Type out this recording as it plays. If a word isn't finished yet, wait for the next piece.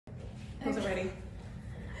I wasn't ready.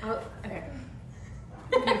 Okay.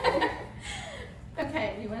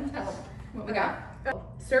 Okay, you want to tell them what we Okay. got? Oh,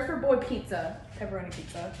 Surfer Boy Pizza, pepperoni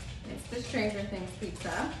pizza. It's the Stranger Things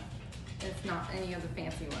pizza. It's not any of the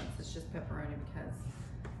fancy ones. It's just pepperoni because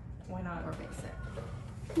Why not? we're basic.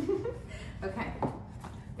 Okay.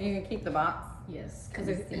 Are you gonna keep the box? Yes, because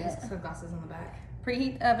Can you it see has it? sunglasses on the back.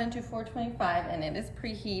 Preheat oven to 425 and it is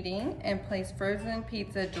preheating, and place frozen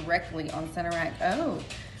pizza directly on center rack. Oh,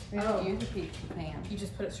 we don't use a pizza pan. You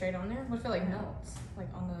just put it straight on there? What if it like melts?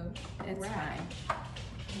 Like on the It's rack? fine.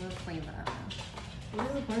 We'll clean that up. What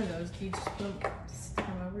is the point of those? Do you just stick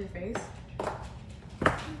them over your face?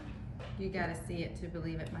 You gotta see it to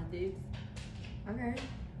believe it, my dudes. Okay,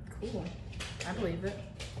 cool. I believe it.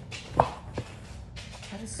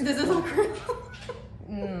 That is This is so real.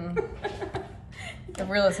 The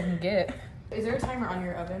realest I can get. Is there a timer on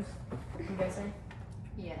your oven? I'm guessing.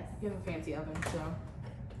 Yes. You have a fancy oven, so.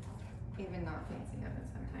 Even not fancy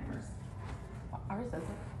ovens have timers. Ours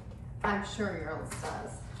doesn't. I'm sure yours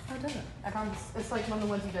does. Oh, it doesn't. I found this, it's like one of the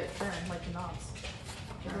ones you like turn, like the knobs.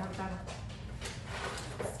 You don't have a timer.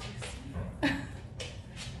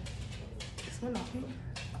 Is someone knocking?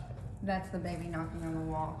 That's the baby knocking on the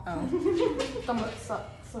wall. Oh. Someone's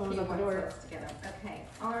at the door. Us to get them. Okay.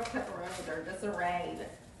 All our pepperonis are disarrayed.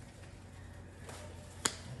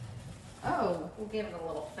 Oh, we'll give it a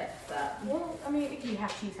little fix up. Well, I mean, if you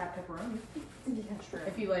have cheese, have pepperoni. Yeah, true.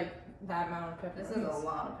 If you like that amount of pepperoni. This is a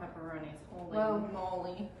lot of pepperonis. Holy Well,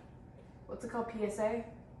 moly. What's it called? PSA?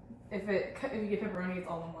 If you get pepperoni, it's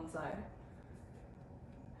all on one side.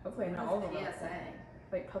 Hopefully not all of them. PSA.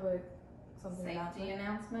 Like public something Safety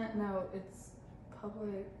announcement? No, it's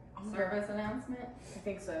public Service announcement? I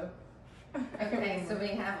think so. Okay, so we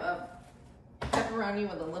have a pepperoni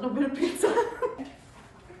with a little bit of pizza.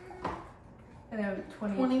 I know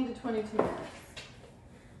 20 to 22 minutes.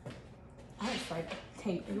 I was like,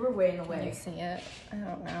 hey, you were way in the Can you way. see it? I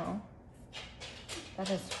don't know. That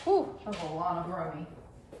is, whew, that's a lot of brony.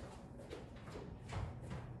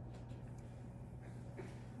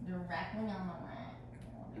 Directly on the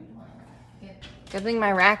rack. Good thing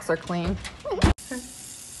my racks are clean.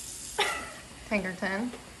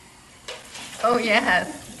 Pinkerton. Oh yes.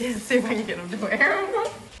 See if I can get them to wear them.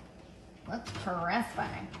 Let's caress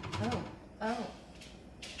bang. Oh, oh.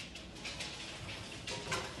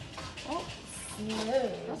 Oh,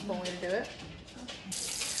 smooth. That's one way to do it.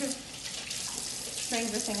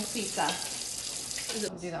 Stranger Things pizza.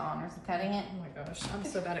 Do the honors of cutting it. Oh my gosh, I'm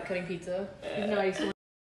so bad at cutting pizza. Even though I used to.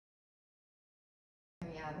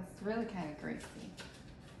 Yeah, this is really kind of greasy.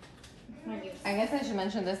 I guess I should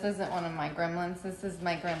mention this isn't one of my gremlins. This is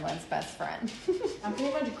my gremlin's best friend. I'm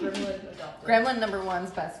pretty much gremlin adopted. Gremlin number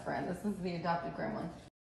one's best friend. This is the adopted gremlin.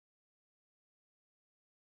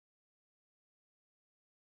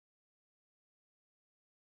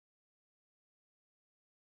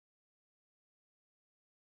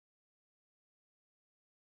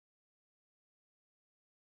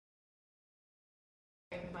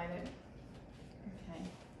 Invited. Okay.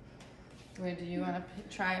 Wait, do you want to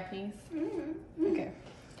try a piece? Mm-hmm. Okay.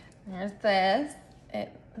 There's this.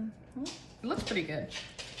 It looks pretty good.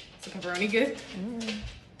 Is the pepperoni good?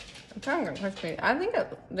 I'm trying to get crispy. I think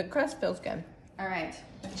the crust feels good. All right.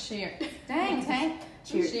 Cheers. Dang, Tank.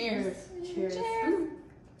 Cheers. Cheers. Cheers. Cheers.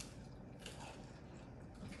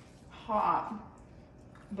 Hot.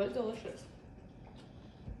 But delicious.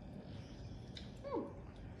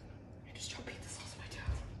 I just dropped pizza sauce on my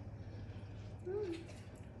toe.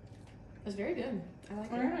 It's very good. I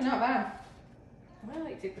like it. Not bad. I might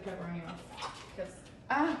like take the pepperoni off because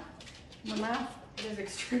My mouth. it is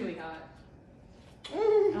extremely hot. I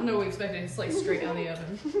don't know what we expected. It's like straight out of the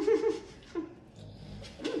oven.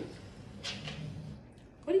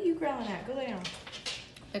 What are you growling at? Go lay down.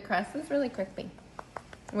 The crust is really crispy.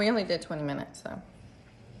 We only did 20 minutes, so.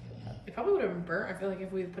 It probably would have been burnt. I feel like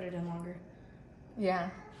if we put it in longer. Yeah.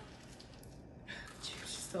 She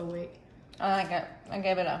was just so awake. I like it. I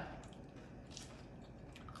gave it a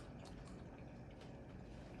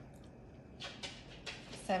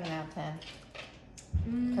 7 out of 10.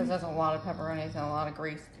 Because there's a lot of pepperonis and a lot of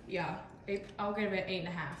grease. Yeah. I'll give it 8.5.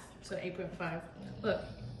 So 8.5. Look.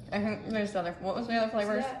 I think there's other, what was the other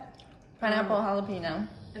flavors? That? Pineapple, jalapeno.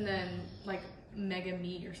 And then like mega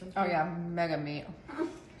meat or something. Oh yeah, mega meat.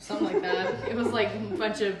 Something like that. It was like a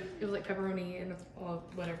bunch of, it was like pepperoni and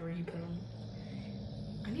whatever you put on.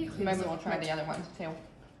 I need to clean Maybe this we'll up. try the other ones too.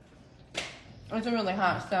 It's really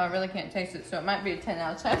hot, so I really can't taste it, so it might be a 10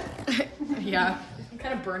 out of 10. Yeah. I'm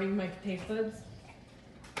kind of burning my taste buds.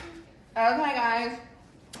 Okay guys.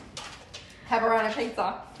 Pepperoni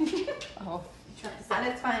pizza. Oh. At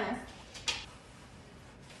its finest.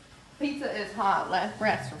 Pizza pizza is hot. Let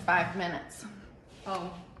rest for 5 minutes.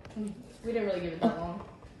 Oh, we didn't really give it that long.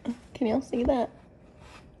 Can y'all see that?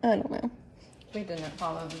 I don't know. We didn't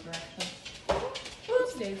follow the directions.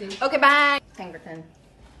 Oops, Daisy. Okay, bye. Pinkerton.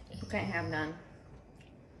 You can't have none.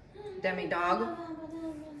 Demi dog.